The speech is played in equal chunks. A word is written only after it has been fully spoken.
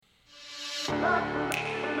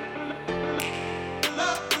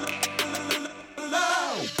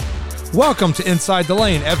Welcome to Inside the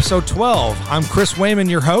Lane, episode 12. I'm Chris Wayman,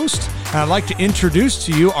 your host, and I'd like to introduce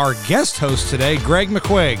to you our guest host today, Greg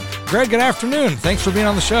McQuagge. Greg, good afternoon. Thanks for being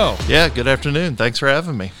on the show. Yeah, good afternoon. Thanks for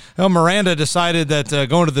having me. Well, Miranda decided that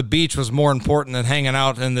going to the beach was more important than hanging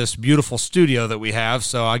out in this beautiful studio that we have,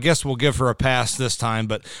 so I guess we'll give her a pass this time,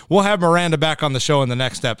 but we'll have Miranda back on the show in the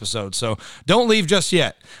next episode, so don't leave just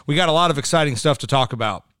yet. We got a lot of exciting stuff to talk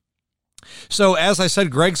about. So as I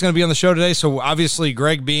said, Greg's going to be on the show today. So obviously,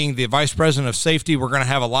 Greg being the Vice President of Safety, we're going to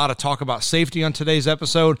have a lot of talk about safety on today's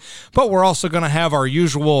episode, but we're also going to have our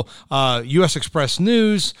usual U.S. Xpress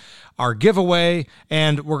news, our giveaway,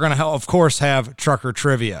 and we're going to, of course, have trucker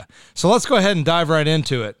trivia. So let's go ahead and dive right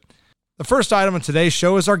into it. The first item of today's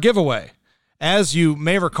show is our giveaway. As you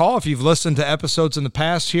may recall, if you've listened to episodes in the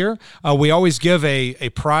past here, we always give a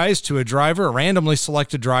prize to a driver, a randomly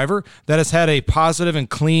selected driver that has had a positive and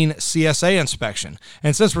clean CSA inspection.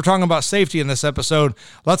 And since we're talking about safety in this episode,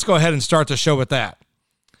 let's go ahead and start the show with that.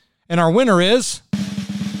 And our winner is...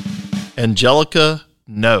 Angelica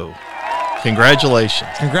No.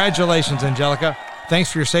 Congratulations. Congratulations, Angelica.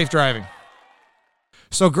 Thanks for your safe driving.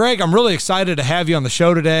 So, Greg, I'm really excited to have you on the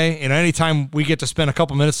show today. And anytime we get to spend a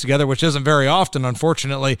couple minutes together, which isn't very often,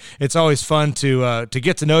 unfortunately, it's always fun to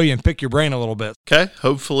get to know you and pick your brain a little bit. Okay.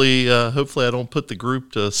 Hopefully I don't put the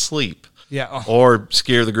group to sleep. Yeah. Oh. Or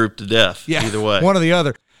scare the group to death. Yeah. Either way. One or the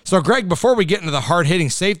other. So, Greg, before we get into the hard-hitting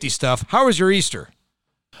safety stuff, how was your Easter?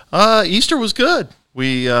 Easter was good.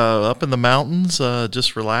 We up in the mountains,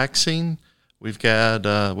 just relaxing. We've got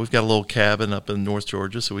a little cabin up in North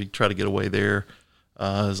Georgia, so we try to get away there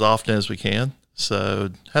as often as we can. So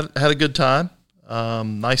had a good time.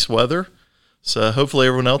 Nice weather. So hopefully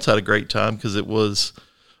everyone else had a great time, because it was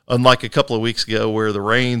unlike a couple of weeks ago where the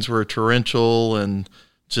rains were torrential and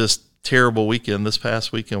just terrible weekend. This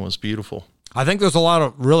past weekend was beautiful. I think there's a lot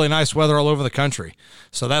of really nice weather all over the country.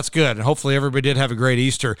 So that's good. And hopefully everybody did have a great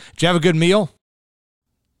Easter. Did you have a good meal?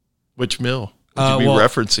 Which meal? Would you be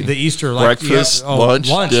referencing? The Easter breakfast, lunch,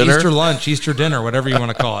 dinner? Easter lunch, Easter dinner, whatever you want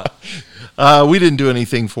to call it. We didn't do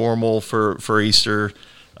anything formal for Easter.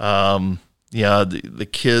 The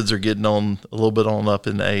kids are getting on a little bit on up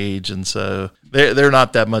in age, and so they're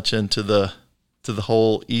not that much into the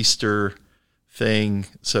whole Easter thing,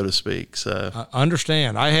 so to speak. So I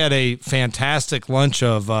understand. I had a fantastic lunch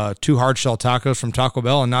of 2 hard shell tacos from Taco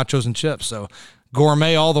Bell and nachos and chips. So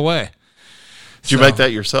gourmet all the way. Did you make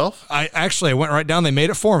that yourself? I went right down. They made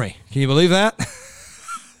it for me. Can you believe that?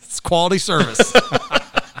 It's quality service.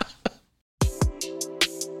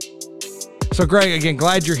 So, Greg, again,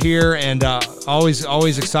 glad you're here, and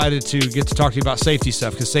always excited to get to talk to you about safety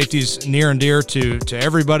stuff, because safety is near and dear to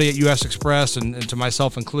everybody at U.S. Xpress and to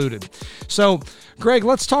myself included. So, Greg,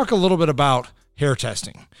 let's talk a little bit about hair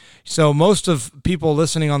testing. So most of people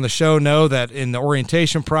listening on the show know that in the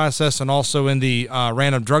orientation process and also in the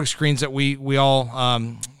random drug screens that we all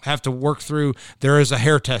have to work through, there is a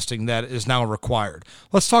hair testing that is now required.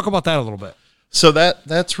 Let's talk about that a little bit. So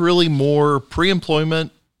that's really more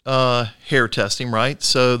pre-employment hair testing, right?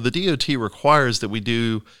 So the DOT requires that we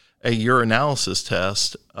do a urinalysis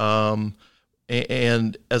test,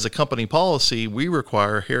 and as a company policy, we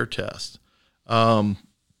require a hair test.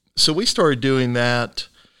 So we started doing that.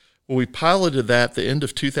 Well, we piloted that at the end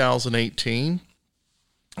of 2018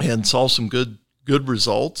 and saw some good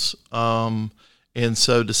results. And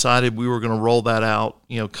so decided we were going to roll that out,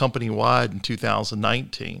 company-wide in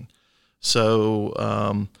 2019.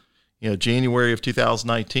 So, January of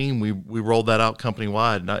 2019, we rolled that out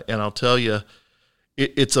company-wide. And I'll tell you,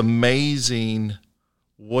 it's amazing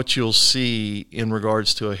what you'll see in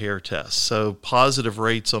regards to a hair test. So positive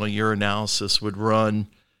rates on a urinalysis would run,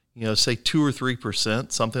 say 2 or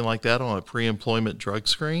 3%, something like that on a pre-employment drug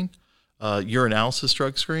screen, urinalysis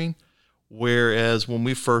drug screen. Whereas when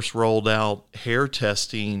we first rolled out hair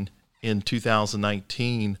testing in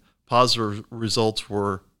 2019, positive results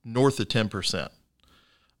were north of 10%.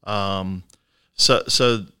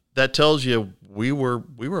 So that tells you we were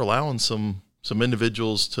allowing some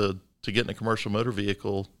individuals to get in a commercial motor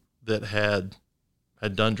vehicle that had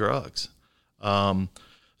done drugs.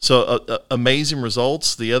 So amazing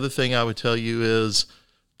results. The other thing I would tell you is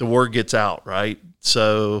the word gets out, right?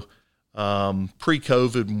 So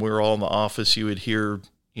pre-COVID, when we were all in the office, you'd hear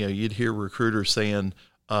recruiters saying,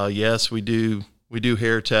 yes, we do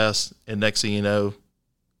hair tests, and next thing you know,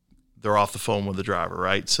 they're off the phone with the driver,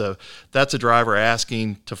 right? So that's a driver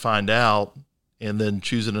asking to find out and then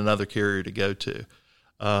choosing another carrier to go to.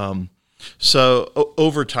 So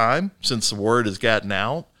over time, since the word has gotten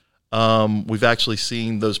out, we've actually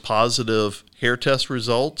seen those positive hair test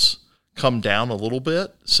results come down a little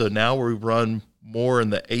bit. So now we run more in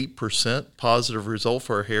the 8% positive result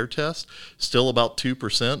for our hair test, still about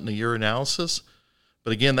 2% in the urinalysis.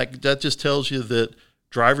 But again, that just tells you that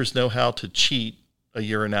drivers know how to cheat a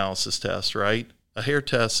urinalysis test, right? A hair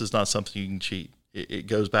test is not something you can cheat. It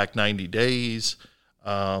goes back 90 days.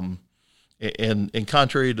 And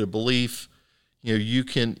contrary to belief, you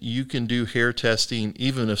can do hair testing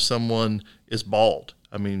even if someone is bald.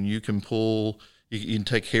 I mean, you can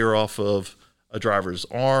take hair off of a driver's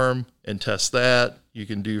arm and test that. You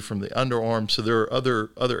can do from the underarm. So there are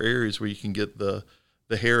other areas where you can get the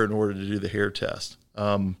hair in order to do the hair test.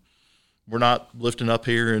 We're not lifting up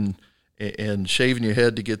here and shaving your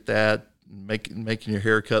head to get that, making your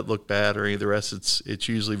haircut look bad or any of the rest. It's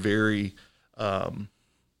usually very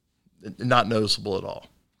not noticeable at all.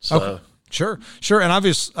 So. Okay. Sure. And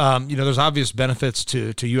there's obvious benefits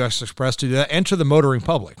to US Xpress to do that and to the motoring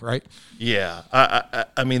public, right? Yeah.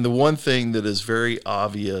 I mean, the one thing that is very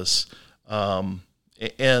obvious,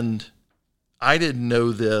 and I didn't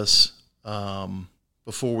know this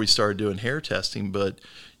before we started doing hair testing, but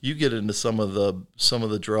you get into some of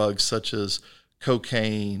the drugs such as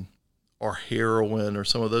cocaine or heroin or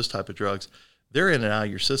some of those type of drugs, they're in and out of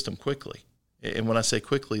your system quickly. And when I say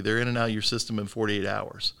quickly, they're in and out of your system in 48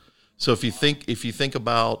 hours. So if you think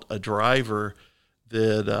about a driver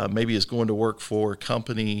that maybe is going to work for a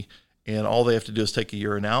company and all they have to do is take a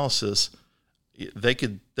urinalysis, they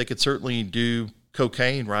could certainly do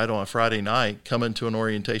cocaine right on a Friday night, come into an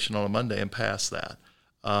orientation on a Monday and pass that.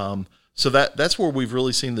 So that's where we've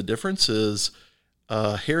really seen the difference is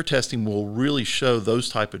hair testing will really show those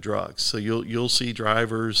type of drugs. So you'll see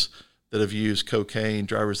drivers that have used cocaine,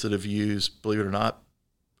 drivers that have used, believe it or not,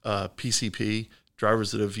 PCP,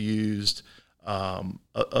 drivers that have used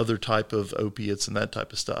other type of opiates and that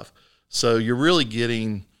type of stuff. So you're really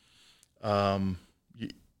getting, at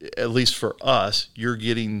least for us, you're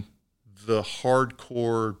getting the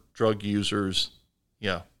hardcore drug users,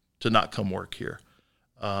 to not come work here.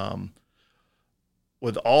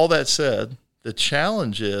 With all that said, the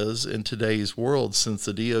challenge is in today's world, since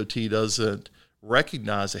the DOT doesn't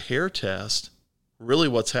recognize a hair test, really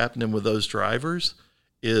what's happening with those drivers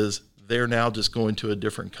is they're now just going to a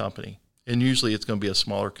different company. And usually it's going to be a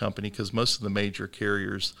smaller company because most of the major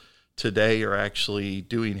carriers today are actually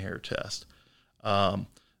doing hair tests.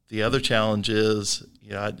 The other challenge is,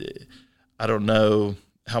 I don't know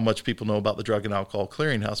how much people know about the Drug and Alcohol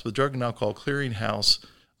Clearinghouse, but the Drug and Alcohol Clearinghouse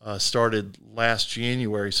started last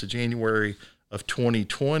January, so January of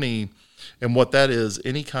 2020. And what that is,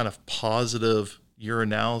 any kind of positive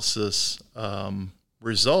urinalysis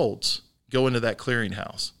results go into that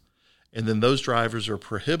clearinghouse. And then those drivers are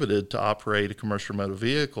prohibited to operate a commercial motor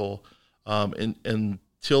vehicle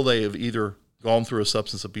until they have either gone through a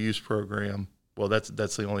substance abuse program. Well, that's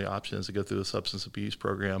the only option is to go through a substance abuse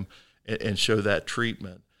program and show that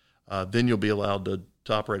treatment. Then you'll be allowed to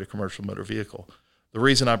operate a commercial motor vehicle. The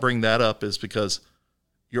reason I bring that up is because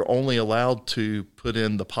you're only allowed to put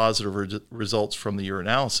in the positive results from the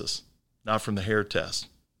urinalysis, not from the hair test.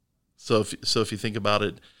 So if you think about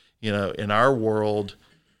it, in our world,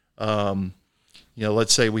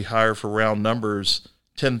 let's say we hire for round numbers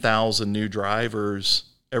 10,000 new drivers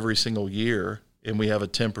every single year, and we have a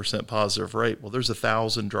 10% positive rate. Well, there's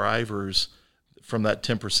 1,000 drivers from that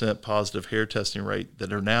 10% positive hair testing rate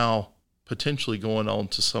that are now potentially going on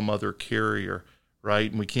to some other carrier, right?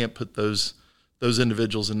 And we can't put those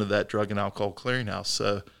individuals into that Drug and Alcohol Clearinghouse.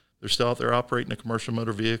 So they're still out there operating a commercial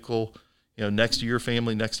motor vehicle, next to your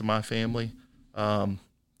family, next to my family.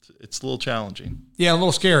 It's a little challenging. Yeah, a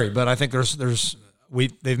little scary, but I think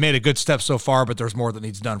they've made a good step so far, but there's more that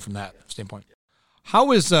needs done from that standpoint.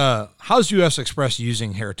 How's US Xpress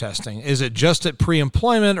using hair testing? Is it just at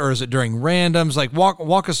pre-employment or is it during randoms? Like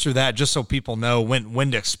walk us through that just so people know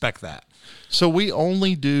when to expect that. So we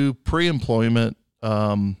only do pre-employment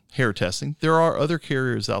hair testing. There are other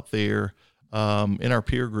carriers out there in our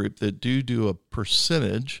peer group that do a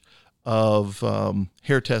percentage of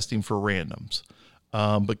hair testing for randoms.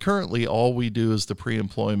 But currently all we do is the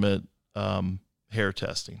pre-employment hair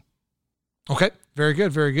testing. Okay. Very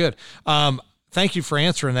good. Very good. Thank you for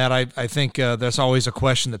answering that. I think that's always a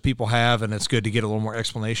question that people have, and it's good to get a little more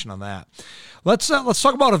explanation on that. Let's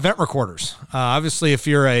talk about event recorders. Obviously, if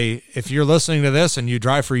you're listening to this and you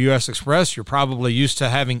drive for US Xpress, you're probably used to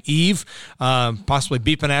having Eve possibly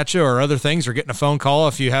beeping at you or other things, or getting a phone call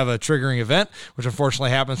if you have a triggering event, which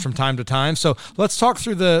unfortunately happens from time to time. So let's talk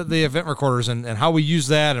through the event recorders and how we use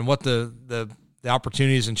that and what the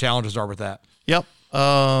opportunities and challenges are with that. Yep.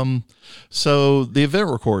 So the event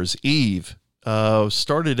recorders, Eve.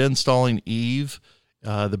 Started installing Eve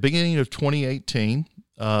the beginning of 2018.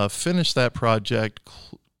 finished that project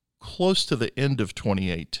close to the end of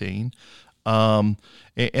 2018. And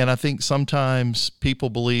I think sometimes people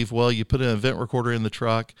believe, well, you put an event recorder in the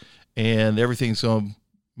truck and everything's going to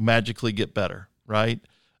magically get better, right?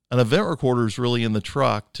 An event recorder is really in the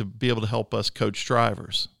truck to be able to help us coach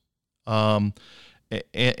drivers. And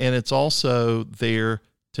it's also there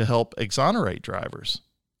to help exonerate drivers.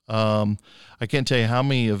 I can't tell you how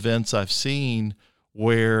many events I've seen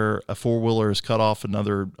where a four-wheeler has cut off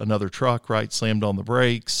another truck, right, slammed on the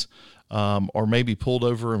brakes, or maybe pulled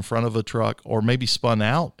over in front of a truck, or maybe spun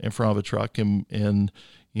out in front of a truck, and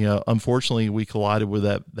unfortunately we collided with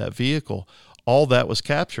that vehicle. All that was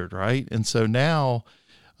captured, right? And so now,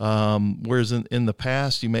 whereas in the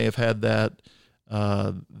past you may have had that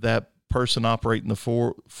person operating the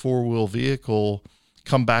four-wheel vehicle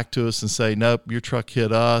come back to us and say, nope, your truck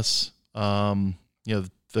hit us,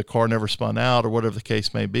 the car never spun out, or whatever the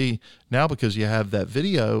case may be. Now, because you have that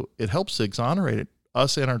video, it helps to exonerate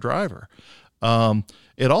us and our driver.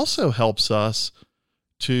 It also helps us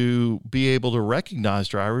to be able to recognize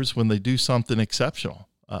drivers when they do something exceptional.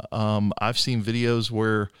 I've seen videos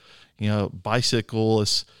where, bicycle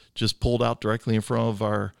is just pulled out directly in front of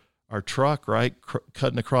our truck, right,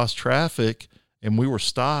 cutting across traffic, and we were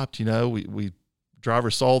stopped. We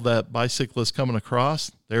driver saw that bicyclist coming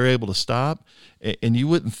across, they're able to stop. And you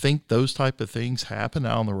wouldn't think those type of things happen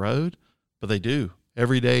out on the road, but they do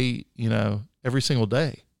every day, every single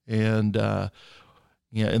day. And,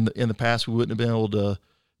 in the past, we wouldn't have been able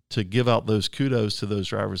to give out those kudos to those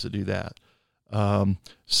drivers that do that.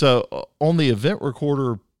 So on the event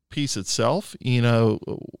recorder piece itself,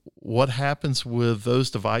 what happens with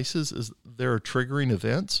those devices is there are triggering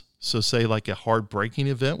events. So say like a hard braking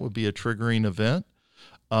event would be a triggering event.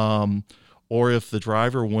 Or if the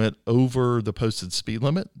driver went over the posted speed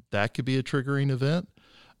limit, that could be a triggering event.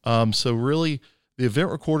 So really the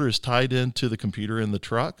event recorder is tied into the computer in the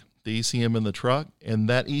truck, the ECM in the truck, and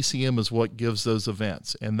that ECM is what gives those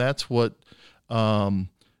events. And that's what,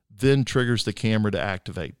 then triggers the camera to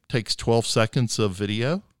activate. Takes 12 seconds of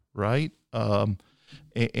video, right?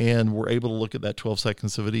 And we're able to look at that 12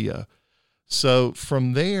 seconds of video. So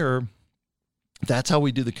from there, that's how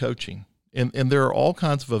we do the coaching. And there are all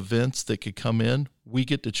kinds of events that could come in. We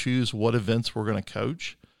get to choose what events we're going to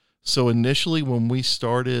coach. So initially when we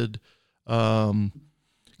started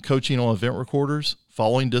coaching on event recorders,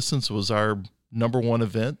 following distance was our number one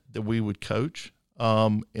event that we would coach.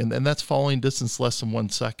 And that's following distance less than 1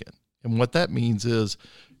 second. And what that means is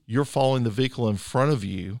you're following the vehicle in front of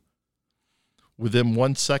you within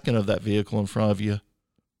 1 second of that vehicle in front of you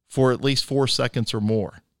for at least 4 seconds or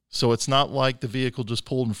more. So it's not like the vehicle just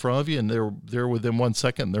pulled in front of you and they're within 1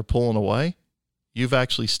 second and they're pulling away. You've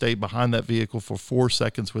actually stayed behind that vehicle for 4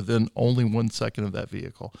 seconds within only 1 second of that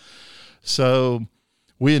vehicle. So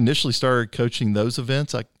we initially started coaching those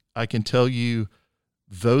events. I can tell you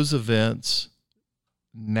those events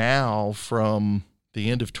now from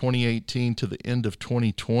the end of 2018 to the end of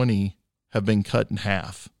 2020 have been cut in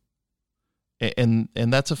half. And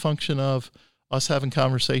that's a function of us having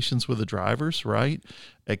conversations with the drivers, right?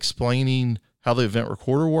 Explaining how the event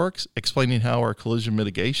recorder works, explaining how our collision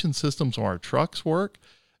mitigation systems on our trucks work,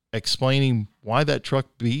 explaining why that truck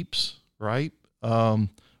beeps, right?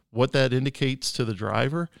 What that indicates to the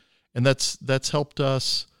driver. And that's helped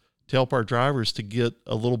us to help our drivers to get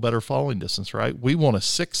a little better following distance, right? We want a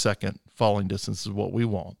 6-second following distance is what we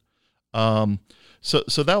want.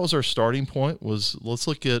 So that was our starting point, was let's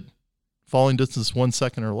look at following distance 1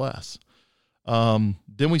 second or less.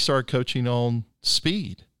 Then we started coaching on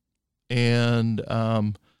speed. And,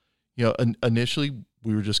 initially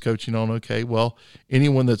we were just coaching on, okay, well,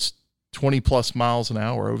 anyone that's 20 plus miles an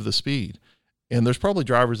hour over the speed. And there's probably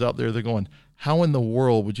drivers out there that are going, how in the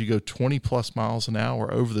world would you go 20 plus miles an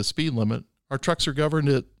hour over the speed limit? Our trucks are governed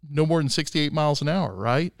at no more than 68 miles an hour,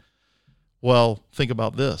 right? Well, think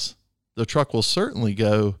about this. The truck will certainly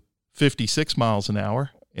go 56 miles an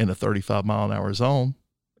hour in a 35 mile an hour zone.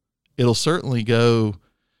 It'll certainly go,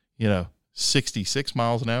 66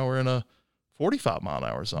 miles an hour in a 45 mile an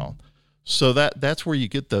hour zone. So that's where you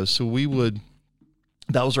get those. So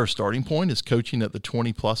that was our starting point, is coaching at the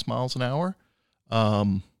 20 plus miles an hour.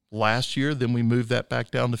 Last year, then we moved that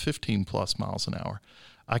back down to 15 plus miles an hour.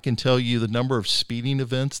 I can tell you the number of speeding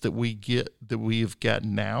events that we've got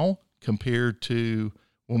now compared to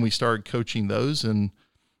when we started coaching those in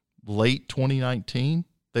late 2019,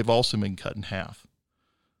 they've also been cut in half.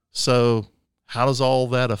 So how does all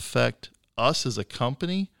that affect us as a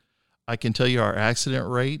company? I can tell you our accident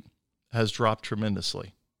rate has dropped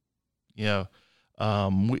tremendously.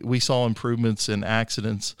 We saw improvements in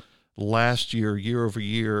accidents last year over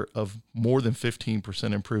year, of more than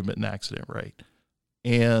 15% improvement in accident rate.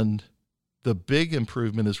 And the big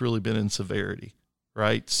improvement has really been in severity,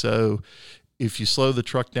 right? So if you slow the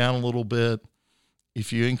truck down a little bit,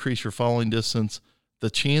 if you increase your following distance, the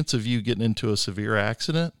chance of you getting into a severe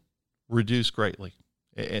accident reduced greatly.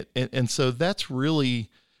 And so that's really,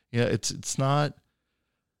 it's not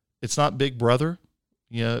Big Brother,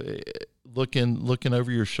 looking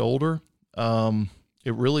over your shoulder.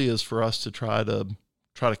 It really is for us to try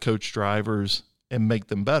to coach drivers and make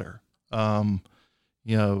them better. The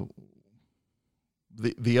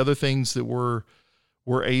other things that we're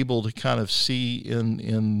able to kind of see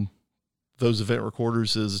in those event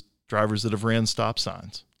recorders is drivers that have ran stop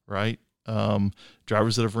signs, right?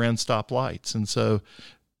 Drivers that have ran stop lights. And so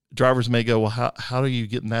drivers may go, well, how are you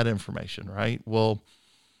getting that information, right? Well,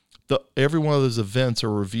 every one of those events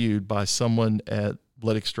are reviewed by someone at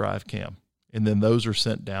Lytics Drive Cam, and then those are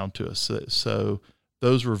sent down to us. So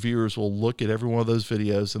those reviewers will look at every one of those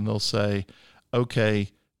videos and they'll say, okay,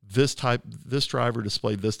 this driver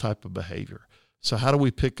displayed this type of behavior. So how do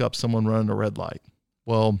we pick up someone running a red light?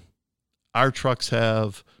 Well, our trucks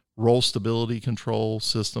have roll stability control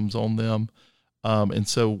systems on them. And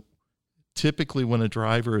so typically when a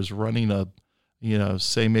driver is running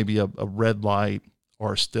say maybe a red light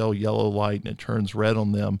or a stale yellow light and it turns red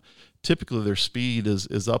on them, typically their speed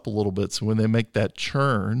is up a little bit. So when they make that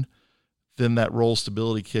churn, then that roll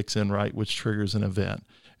stability kicks in, right, which triggers an event.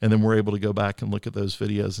 And then we're able to go back and look at those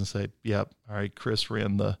videos and say, yep, all right, Chris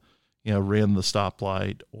ran the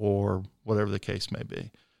stoplight or whatever the case may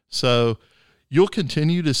be. So you'll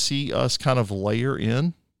continue to see us kind of layer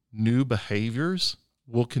in new behaviors.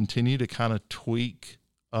 We'll continue to kind of tweak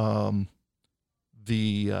the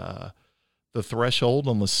threshold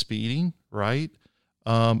on the speeding, right?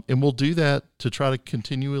 And we'll do that to try to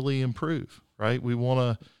continually improve, right?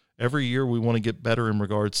 Every year we want to get better in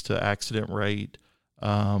regards to accident rate.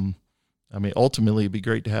 Ultimately it'd be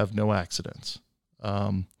great to have no accidents.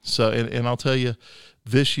 And I'll tell you,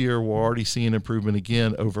 this year we're already seeing improvement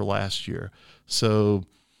again over last year. So,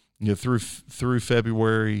 through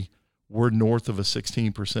February, we're north of a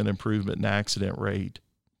 16% improvement in accident rate,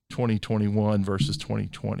 2021 versus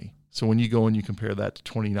 2020. So when you go and you compare that to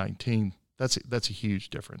 2019, that's a huge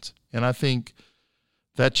difference. And I think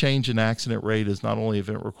that change in accident rate is not only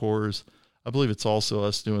event recorders, I believe it's also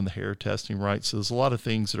us doing the hair testing, right? So there's a lot of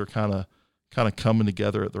things that are kind of coming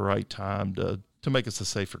together at the right time to make us a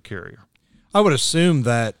safer carrier. I would assume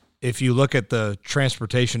that if you look at the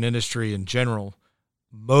transportation industry in general,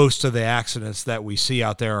 most of the accidents that we see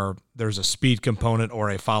out there there's a speed component or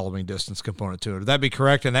a following distance component to it. Would that be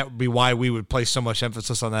correct? And that would be why we would place so much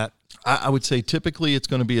emphasis on that? I would say typically it's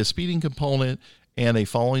going to be a speeding component and a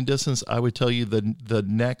following distance. I would tell you the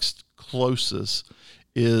next closest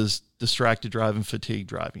is distracted driving, fatigue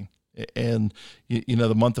driving. And,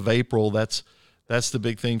 the month of April, that's the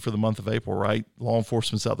big thing for the month of April, right? Law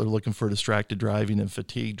enforcement's out there looking for distracted driving and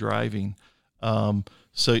fatigue driving.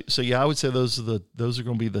 So yeah, I would say those are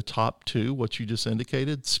going to be the top two, what you just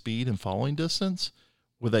indicated, speed and following distance,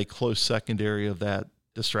 with a close secondary of that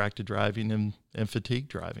distracted driving and fatigue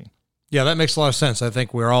driving. Yeah, that makes a lot of sense. I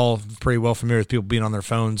think we're all pretty well familiar with people being on their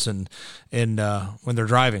phones and when they're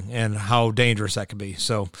driving and how dangerous that can be.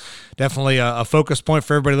 So definitely a focus point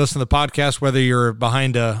for everybody listening to the podcast, whether you're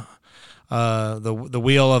behind the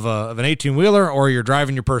wheel of an 18-wheeler or you're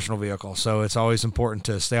driving your personal vehicle. So it's always important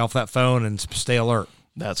to stay off that phone and stay alert.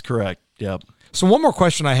 That's correct. Yep. So one more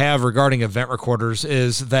question I have regarding event recorders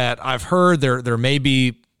is that I've heard there may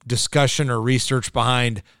be discussion or research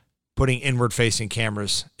behind putting inward-facing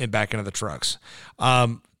cameras back into the trucks.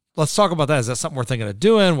 Let's talk about that. Is that something we're thinking of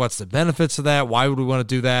doing? What's the benefits of that? Why would we want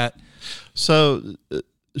to do that? So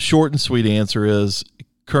short and sweet answer is,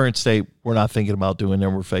 current state, we're not thinking about doing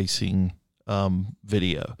inward-facing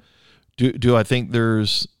video. Do I think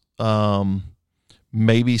there's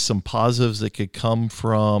maybe some positives that could come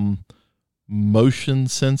from motion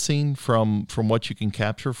sensing from what you can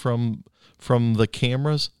capture from the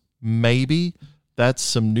cameras? Maybe. That's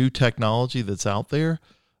some new technology that's out there.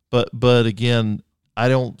 But again, I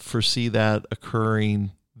don't foresee that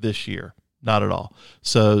occurring this year. Not at all.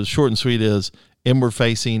 So short and sweet is inward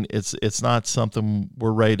facing. It's not something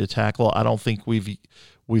we're ready to tackle. I don't think we've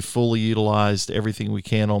fully utilized everything we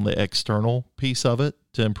can on the external piece of it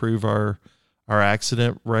to improve our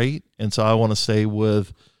accident rate. And so I want to stay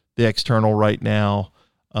with the external right now.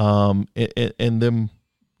 And then,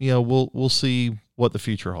 we'll see what the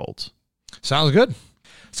future holds. Sounds good.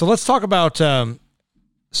 So let's talk about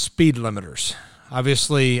speed limiters.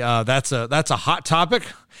 Obviously, that's a hot topic,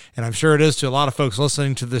 and I'm sure it is to a lot of folks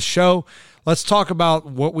listening to this show. Let's talk about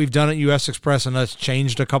what we've done at US Xpress, and that's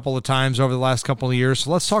changed a couple of times over the last couple of years.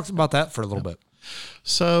 So let's talk about that for a little bit.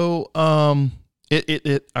 So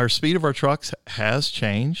our speed of our trucks has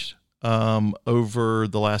changed over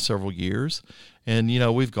the last several years. And,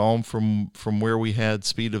 we've gone from where we had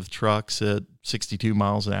speed of trucks at 62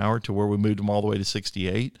 miles an hour to where we moved them all the way to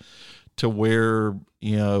 68 to where,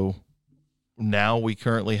 now we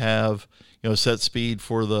currently have, a set speed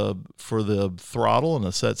for the throttle and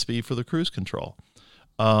a set speed for the cruise control.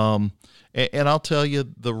 And I'll tell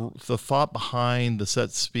you the thought behind the set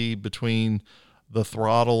speed between the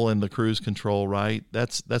throttle and the cruise control, right?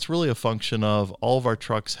 That's really a function of all of our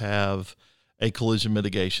trucks have a collision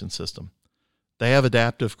mitigation system. They have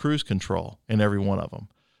adaptive cruise control in every one of them.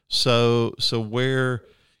 So where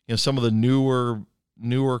some of the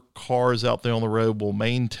newer cars out there on the road will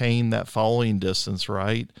maintain that following distance,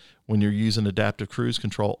 right? When you're using adaptive cruise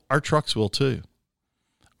control, our trucks will too.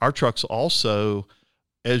 Our trucks also,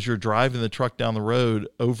 as you're driving the truck down the road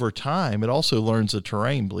over time, it also learns the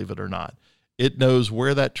terrain, believe it or not. It knows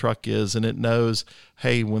where that truck is, and it knows,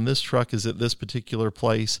 hey, when this truck is at this particular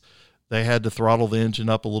place, they had to throttle the engine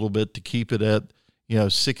up a little bit to keep it at,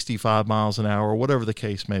 65 miles an hour, or whatever the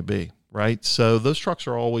case may be, right? So those trucks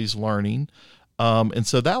are always learning. And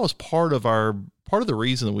so that was part of the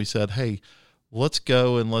reason that we said, hey, let's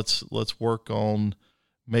go and let's work on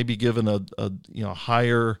maybe giving a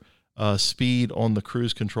higher speed on the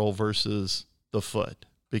cruise control versus the foot,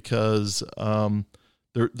 because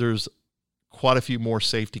there's quite a few more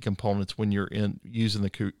safety components when you're using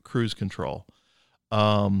the cruise control.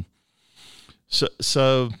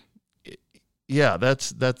 So yeah,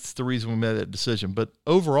 that's the reason we made that decision. But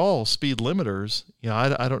overall, speed limiters,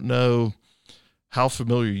 I don't know how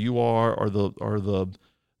familiar you are or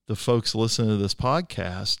the folks listening to this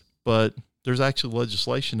podcast, but there's actually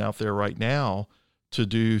legislation out there right now to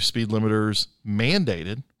do speed limiters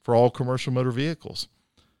mandated for all commercial motor vehicles.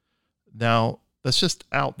 Now, that's just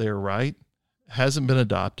out there, right? Hasn't been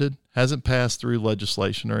adopted, hasn't passed through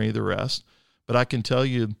legislation or any of the rest, but I can tell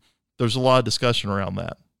you there's a lot of discussion around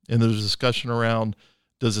that. And there's a discussion around,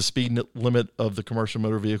 does the speed limit of the commercial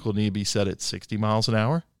motor vehicle need to be set at 60 miles an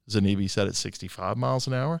hour? Does it need to be set at 65 miles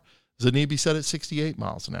an hour? Does it need to be set at 68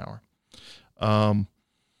 miles an hour?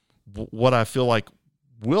 What I feel like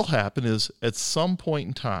will happen is at some point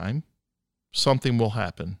in time, something will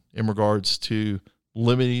happen in regards to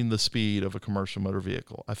limiting the speed of a commercial motor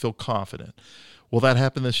vehicle. I feel confident. Will that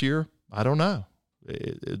happen this year? I don't know.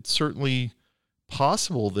 It's certainly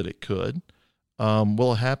possible that it could.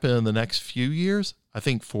 Will it happen in the next few years? I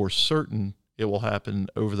think for certain it will happen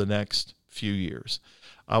over the next few years.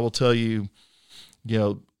 I will tell you,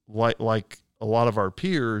 like a lot of our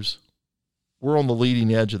peers, we're on the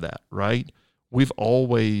leading edge of that, right? We've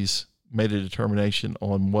always made a determination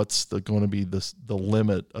on what's going to be the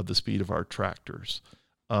limit of the speed of our tractors.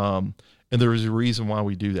 And there is a reason why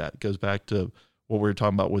we do that. It goes back to what we were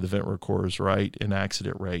talking about with event recorders, right? And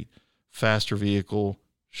accident rate. Faster vehicle,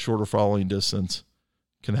 shorter following distance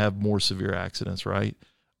can have more severe accidents, right?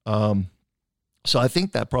 So I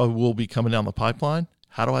think that probably will be coming down the pipeline.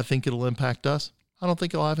 How do I think it'll impact us? I don't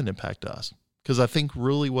think it'll have an impact to us, because I think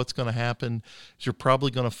really what's going to happen is you're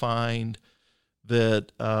probably going to find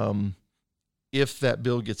that if that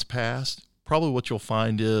bill gets passed, probably what you'll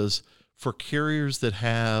find is for carriers that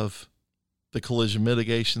have the collision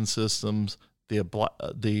mitigation systems,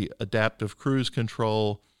 the adaptive cruise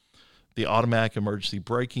control, the automatic emergency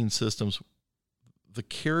braking systems, the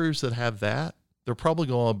carriers that have that, they're probably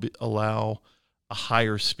going to allow a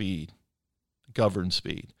higher speed, governed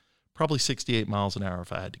speed, probably 68 miles an hour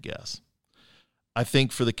if I had to guess. I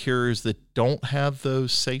think for the carriers that don't have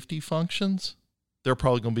those safety functions, they're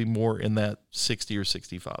probably going to be more in that 60 or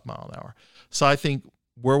 65 mile an hour. So I think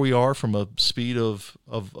where we are from a speed of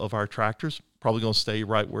our tractors, probably going to stay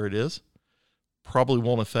right where it is. Probably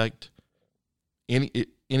won't affect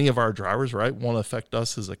any of our drivers, right? Won't affect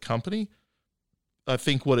us as a company. I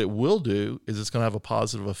think what it will do is it's going to have a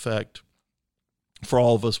positive effect for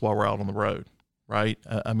all of us while we're out on the road, right?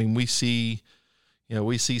 I mean, we see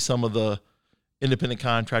some of the independent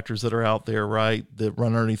contractors that are out there, right, that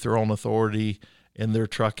run underneath their own authority, and their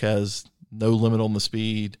truck has no limit on the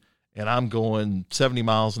speed, and I'm going 70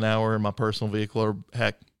 miles an hour in my personal vehicle, or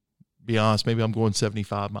heck, be honest, maybe I'm going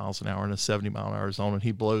 75 miles an hour in a 70 mile an hour zone, and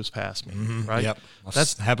he blows past me, right? Yep.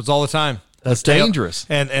 That happens all the time. That's dangerous.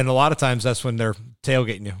 And a lot of times that's when they're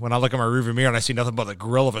tailgating you. When I look at my rearview mirror and I see nothing but the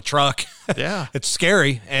grill of a truck, yeah, it's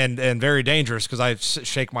scary and very dangerous, because I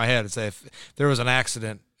shake my head and say, if there was an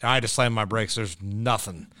accident I had to slam my brakes. There's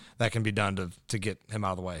nothing that can be done to get him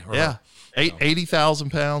out of the way. Yeah. 80,000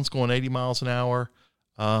 pounds going 80 miles an hour.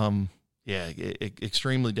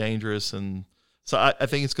 Extremely dangerous. And so I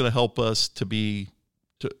think it's going to help us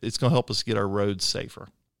it's going to help us get our roads safer.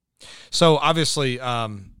 So obviously,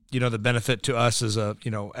 the benefit to us as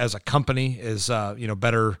a company is,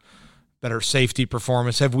 better safety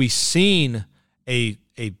performance. Have we seen a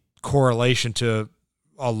correlation to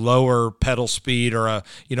a lower pedal speed or a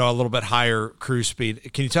little bit higher cruise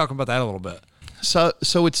speed? Can you talk about that a little bit? So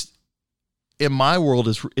it's, in my world,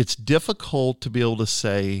 it's difficult to be able to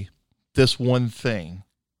say this one thing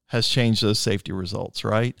has changed those safety results,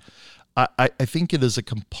 right? I think it is a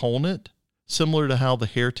component, similar to how the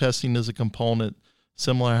hair testing is a component,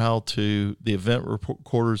 similar how to the event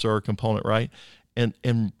recorders are a component, right?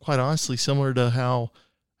 And quite honestly, similar to how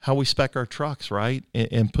we spec our trucks, right?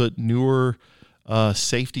 And put newer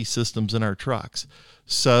safety systems in our trucks.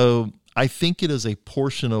 So I think it is a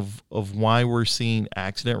portion of why we're seeing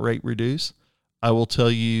accident rate reduce. I will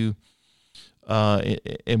tell you,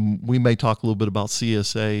 and we may talk a little bit about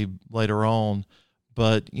CSA later on,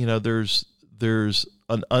 but there's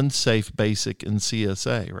an unsafe basic in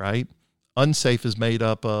CSA, right? Unsafe is made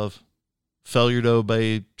up of failure to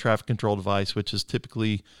obey traffic control device, which is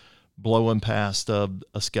typically blowing past a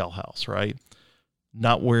scale house, right?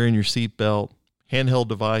 Not wearing your seatbelt, handheld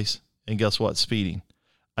device, and guess what? Speeding.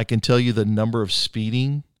 I can tell you the number of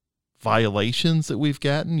speeding violations that we've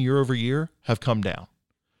gotten year over year have come down.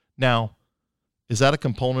 Now, is that a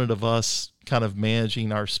component of us kind of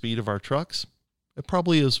managing our speed of our trucks? It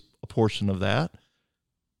probably is a portion of that.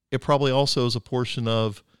 It probably also is a portion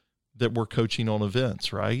of that we're coaching on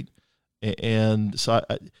events, right? And so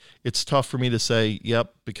it's tough for me to say,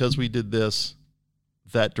 yep, because we did this,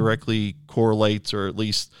 that directly correlates, or at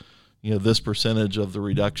least, this percentage of the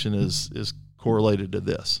reduction is correlated to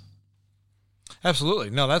this. Absolutely.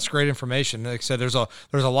 No, that's great information. Like I said, there's a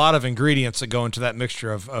lot of ingredients that go into that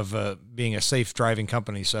mixture of being a safe driving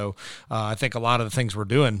company. So I think a lot of the things we're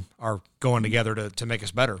doing are going together to make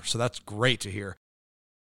us better. So that's great to hear.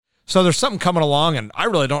 So there's something coming along, and I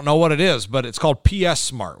really don't know what it is, but it's called PS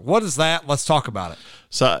Smart. What is that? Let's talk about it.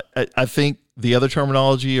 So I think the other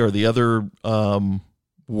terminology or the other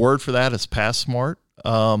word for that is Pass Smart.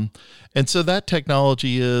 And so that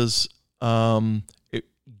technology is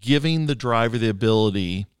giving the driver the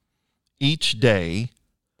ability each day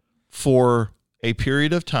for a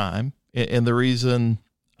period of time. And the reason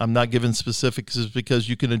I'm not giving specifics is because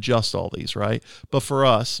you can adjust all these, right? But for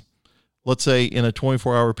us, let's say in a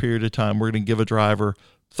 24-hour period of time, we're going to give a driver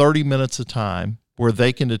 30 minutes of time where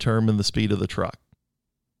they can determine the speed of the truck.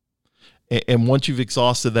 And once you've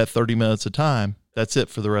exhausted that 30 minutes of time, that's it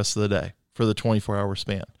for the rest of the day, for the 24-hour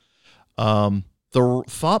span. The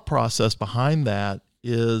thought process behind that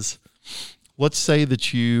is, let's say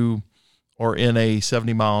that you are in a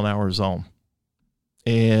 70-mile-an-hour zone,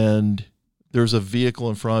 and there's a vehicle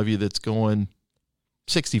in front of you that's going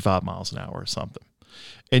 65 miles an hour or something,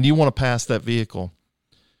 and you want to pass that vehicle.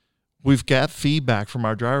 We've got feedback from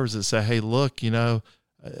our drivers that say, hey, look, I'm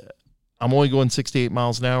only going 68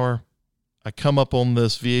 miles an hour. I come up on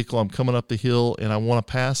this vehicle, I'm coming up the hill, and I want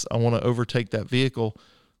to overtake that vehicle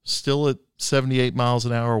still at 78 miles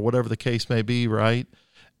an hour, or whatever the case may be, right?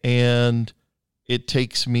 And it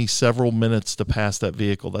takes me several minutes to pass that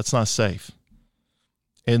vehicle. That's not safe.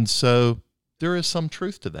 And so there is some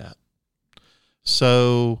truth to that.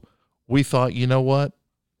 So we thought, you know what?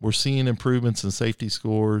 We're seeing improvements in safety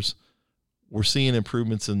scores. We're seeing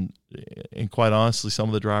improvements in quite honestly, some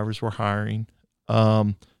of the drivers we're hiring.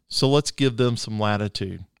 So let's give them some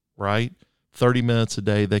latitude, right? 30 minutes a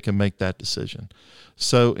day, they can make that decision.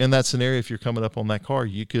 So in that scenario, if you're coming up on that car,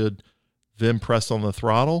 you could then press on the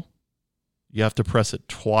throttle. You have to press it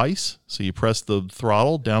twice. So you press the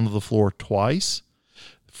throttle down to the floor twice.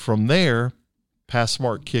 From there, Pass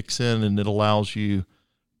Smart kicks in, and it allows you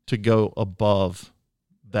to go above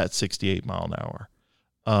that 68 mile an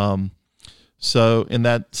hour. So in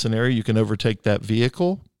that scenario, you can overtake that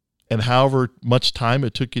vehicle, and however much time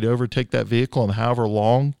it took you to overtake that vehicle and however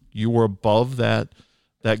long you were above that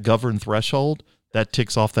governed threshold, that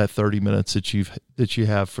ticks off that 30 minutes that you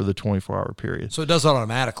have for the 24-hour period. So it does that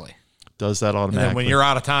automatically. Does that automatically. And then when you're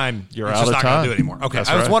out of time, you're it's out just of not time. going to do it anymore. Okay, That's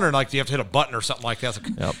I was right. wondering, do you have to hit a button or something like that?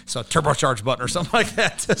 It's a turbocharged button or something like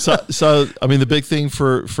that. So I mean, the big thing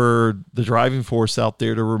for the driving force out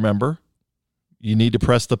there to remember, you need to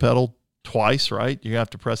press the pedal twice, right? You have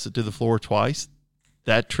to press it to the floor twice.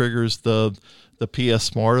 That triggers the PS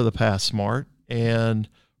Smart or the Pass Smart, and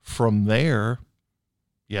from there,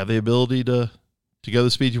 you have the ability to go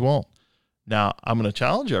the speed you want. Now, I'm going to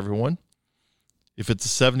challenge everyone. if it's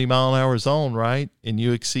a 70-mile-an-hour zone, right, and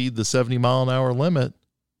you exceed the 70-mile-an-hour limit,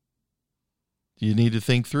 you need to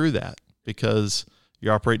think through that, because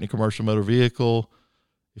you're operating a commercial motor vehicle.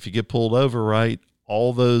 If you get pulled over, right,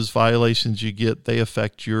 all those violations you get, they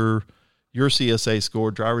affect your CSA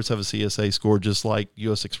score. Drivers have a CSA score just like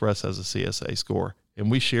US Xpress has a CSA score. And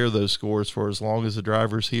we share those scores for as long as the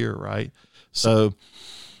driver's here, right? So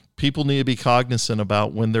people need to be cognizant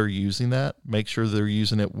about when they're using that. Make sure they're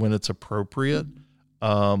using it when it's appropriate.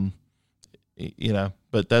 But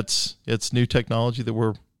it's new technology that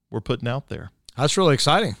we're putting out there. That's really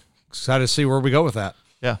exciting. Excited to see where we go with that.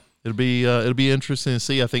 Yeah, it'll be interesting to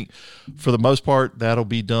see. I think for the most part that'll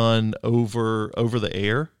be done over the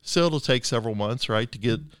air. So it'll take several months, right, to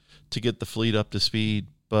get the fleet up to speed.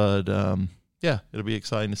 But it'll be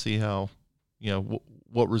exciting to see how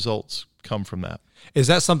what results come from that. Is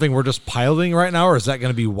that something we're just piloting right now, or is that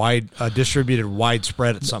going to be distributed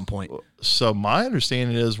widespread at some point? So my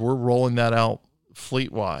understanding is we're rolling that out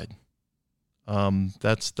fleet wide.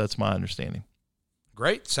 That's my understanding.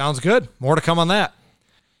 Great. Sounds good. More to come on that.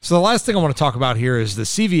 So the last thing I want to talk about here is the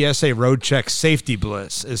CVSA Road Check Safety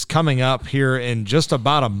Blitz is coming up here in just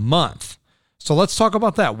about a month. So let's talk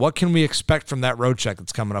about that. What can we expect from that road check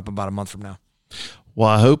that's coming up about a month from now? Well,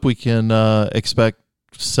 I hope we can expect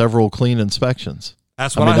several clean inspections.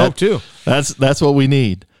 That's what I hope too. That's what we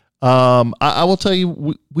need. I will tell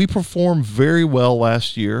you, we performed very well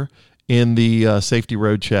last year in the safety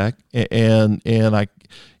road check, and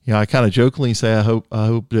I kind of jokingly say I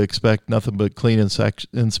hope to expect nothing but clean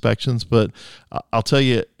inspections. But I'll tell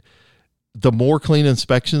you, the more clean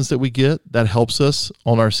inspections that we get, that helps us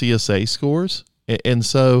on our CSA scores. And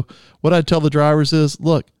so what I tell the drivers is,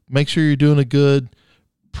 look, make sure you're doing a good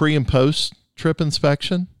pre and post trip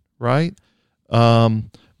inspection, right?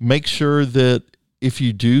 Make sure that if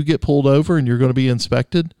you do get pulled over and you're going to be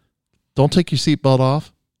inspected, don't take your seatbelt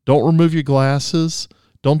off. Don't remove your glasses.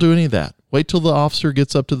 Don't do any of that. Wait till the officer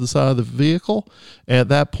gets up to the side of the vehicle. And at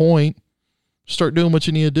that point, start doing what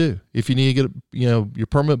you need to do. If you need to get your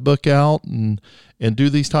permit book out and do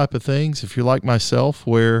these type of things, if you're like myself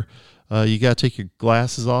where you got to take your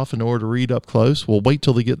glasses off in order to read up close, well, wait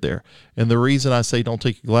till they get there. And the reason I say don't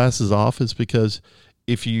take your glasses off is because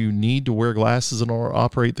if you need to wear glasses in order to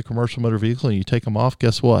operate the commercial motor vehicle and you take them off,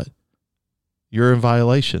 guess what? You're in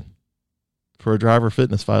violation for a driver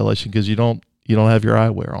fitness violation because you don't have your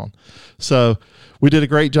eyewear on. So we did a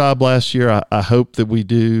great job last year. I hope that we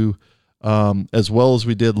do as well as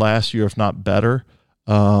we did last year, if not better.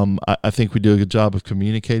 I think we do a good job of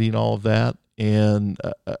communicating all of that. And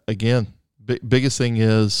again, biggest thing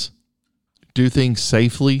is do things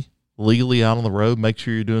safely, legally out on the road. Make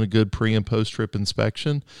sure you're doing a good pre and post trip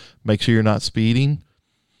inspection. Make sure you're not speeding,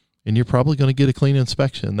 and you're probably going to get a clean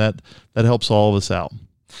inspection. That helps all of us out.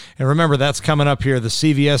 And remember, that's coming up here. The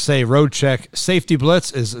CVSA Road Check Safety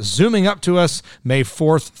Blitz is zooming up to us May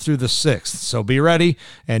 4th through the 6th. So be ready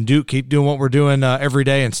and keep doing what we're doing every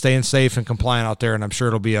day and staying safe and compliant out there. And I'm sure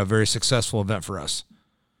it'll be a very successful event for us.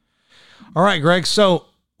 All right, Greg. So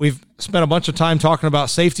we've spent a bunch of time talking about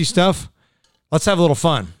safety stuff. Let's have a little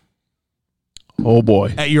fun. Oh,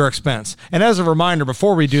 boy. At your expense. And as a reminder,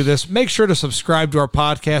 before we do this, make sure to subscribe to our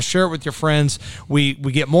podcast, share it with your friends. We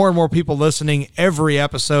get more and more people listening every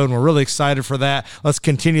episode, and we're really excited for that. Let's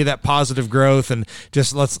continue that positive growth, and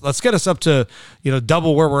just let's get us up to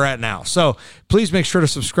double where we're at now. So please make sure to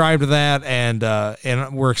subscribe to that, and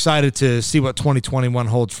we're excited to see what 2021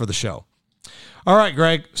 holds for the show. All right,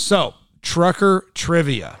 Greg. So trucker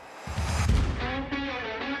trivia.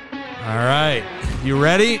 All right, you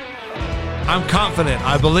ready? I'm confident.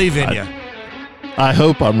 I believe in you. I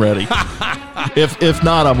hope I'm ready. If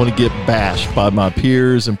not, I'm going to get bashed by my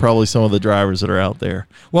peers and probably some of the drivers that are out there.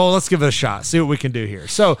 Well, let's give it a shot. See what we can do here.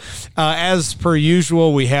 So, as per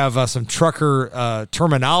usual, we have some trucker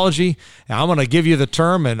terminology. And I'm going to give you the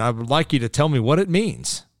term, and I would like you to tell me what it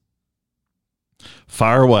means.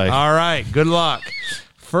 Fire away. All right. Good luck.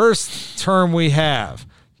 First term we have,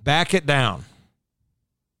 back it down.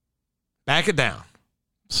 Back it down.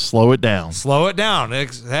 Slow it down. Slow it down.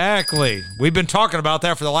 Exactly. We've been talking about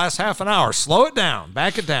that for the last half an hour. Slow it down.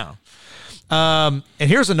 Back it down. And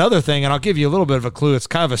here's another thing, and I'll give you a little bit of a clue. It's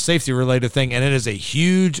kind of a safety-related thing, and it is a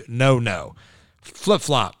huge no-no.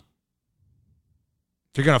 Flip-flop.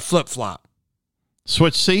 If you're going to flip-flop.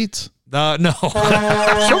 Switch seats? No.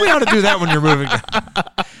 Show me how to do that when you're moving.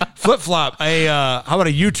 Flip-flop. How about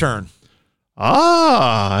a U-turn?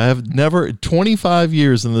 I have never, 25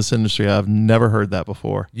 years in this industry, I've never heard that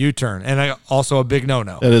before. U-turn. And also a big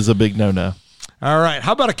no-no. It is a big no-no. All right.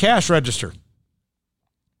 How about a cash register?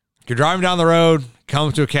 You're driving down the road,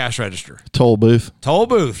 come to a cash register. Toll booth. Toll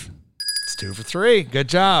booth. It's 2 for 3. Good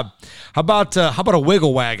job. How about a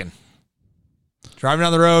wiggle wagon? Driving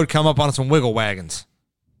down the road, come up on some wiggle wagons.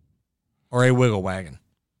 Or a wiggle wagon.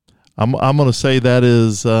 I'm going to say that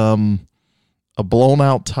is a blown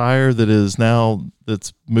out tire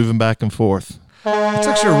that's moving back and forth. It's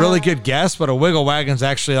actually a really good guess, but a wiggle wagon's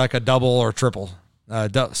actually like a double or triple,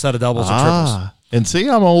 set of doubles or triples. And see,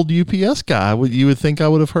 I'm an old UPS guy. You would think I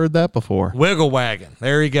would have heard that before. Wiggle wagon.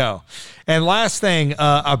 There you go. And last thing,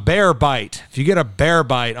 a bear bite. If you get a bear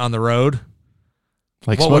bite on the road.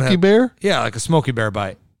 Like Smokey Bear? Yeah, like a Smokey Bear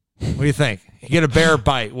bite. What do you think? You get a bear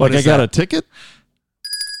bite. What is that? Got a ticket?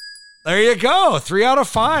 There you go. 3 out of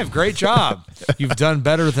 5. Great job. You've done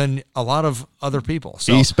better than a lot of other people.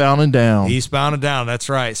 So, eastbound and down. Eastbound and down. That's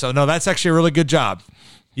right. So, no, that's actually a really good job.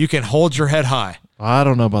 You can hold your head high. I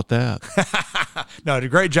don't know about that. No, did a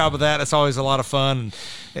great job with that. It's always a lot of fun.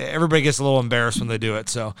 Everybody gets a little embarrassed when they do it.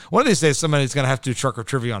 So one of these days, somebody's going to have to do truck or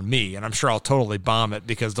trivia on me, and I'm sure I'll totally bomb it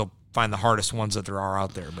because they'll find the hardest ones that there are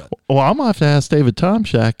out there. But well, I'm going to have to ask David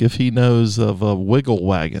Tomczak if he knows of a wiggle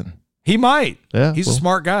wagon. He might. Yeah, he's a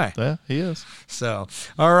smart guy. Yeah, he is. So,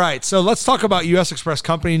 all right. So let's talk about U.S. Xpress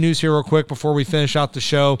company news here real quick before we finish out the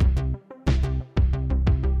show.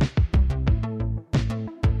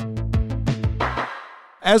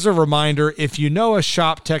 As a reminder, if you know a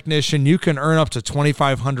shop technician, you can earn up to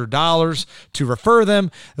 $2,500 to refer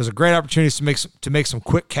them. There's a great opportunity to make some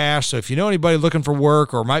quick cash. So if you know anybody looking for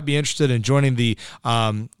work or might be interested in joining the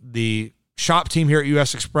shop team here at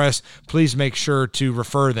U.S. Xpress, please make sure to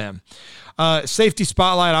refer them. Safety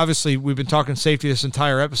spotlight. Obviously, we've been talking safety this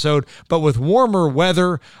entire episode, but with warmer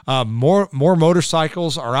weather, more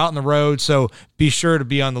motorcycles are out on the road, so be sure to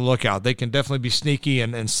be on the lookout. They can definitely be sneaky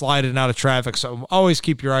and slide in and out of traffic, so always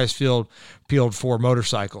keep your eyes peeled for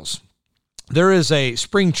motorcycles. There is a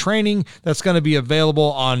spring training that's going to be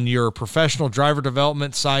available on your professional driver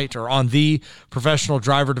development site or on the professional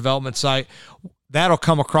driver development site. That'll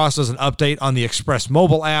come across as an update on the Xpress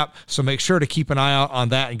mobile app, so make sure to keep an eye out on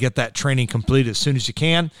that and get that training completed as soon as you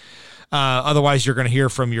can. Otherwise, you're going to hear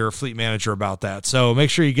from your fleet manager about that. So make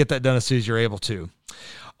sure you get that done as soon as you're able to.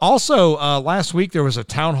 Also, last week there was a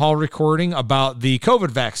town hall recording about the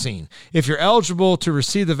COVID vaccine. If you're eligible to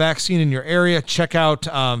receive the vaccine in your area, check out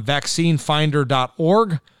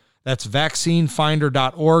vaccinefinder.org. That's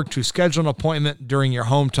vaccinefinder.org to schedule an appointment during your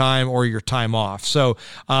home time or your time off. So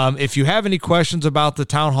if you have any questions about the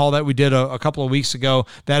town hall that we did a couple of weeks ago,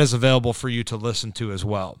 that is available for you to listen to as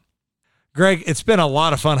well. Greg, it's been a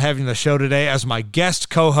lot of fun having the show today as my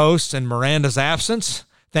guest co-host in Miranda's absence.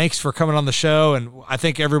 Thanks for coming on the show, and I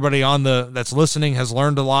think everybody that's listening has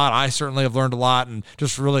learned a lot. I certainly have learned a lot, and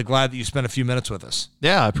just really glad that you spent a few minutes with us.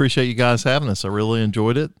 Yeah, I appreciate you guys having us. I really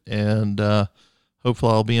enjoyed it, and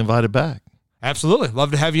hopefully I'll be invited back. Absolutely.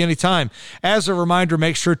 Love to have you anytime. As a reminder,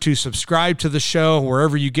 make sure to subscribe to the show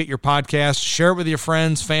wherever you get your podcast. Share it with your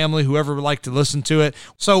friends, family, whoever would like to listen to it.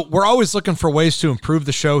 So we're always looking for ways to improve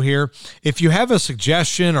the show here. If you have a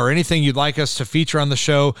suggestion or anything you'd like us to feature on the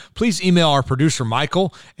show, please email our producer,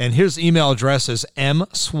 Michael, and his email address is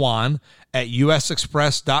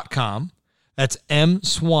mswan@usexpress.com. That's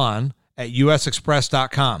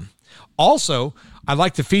mswan@usexpress.com. Also, I'd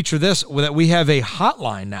like to feature this, that we have a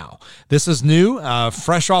hotline now. This is new,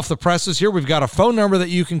 fresh off the presses here. We've got a phone number that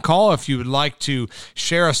you can call if you would like to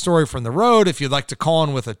share a story from the road, if you'd like to call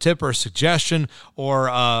in with a tip or a suggestion or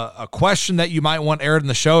a question that you might want aired in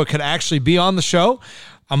the show. It could actually be on the show.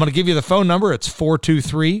 I'm going to give you the phone number. It's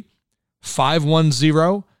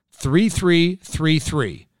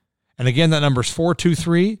 423-510-3333. And again, that number is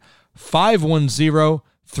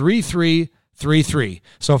 423-510-3333.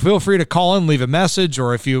 So feel free to call in, leave a message,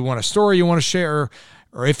 or if you want a story you want to share,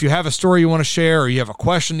 or if you have a story you want to share, or you have a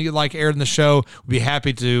question that you'd like aired in the show, we'd be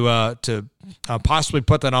happy to possibly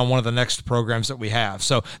put that on one of the next programs that we have.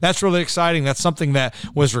 So that's really exciting. That's something that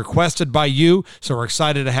was requested by you, so we're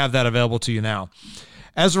excited to have that available to you now.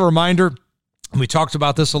 As a reminder, we talked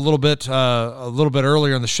about this a little bit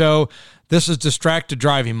earlier in the show. This is Distracted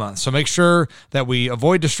Driving Month, so make sure that we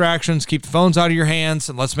avoid distractions, keep the phones out of your hands,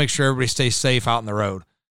 and let's make sure everybody stays safe out on the road.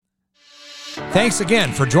 Thanks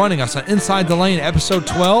again for joining us on Inside the Lane, episode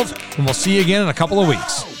 12, and we'll see you again in a couple of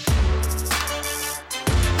weeks.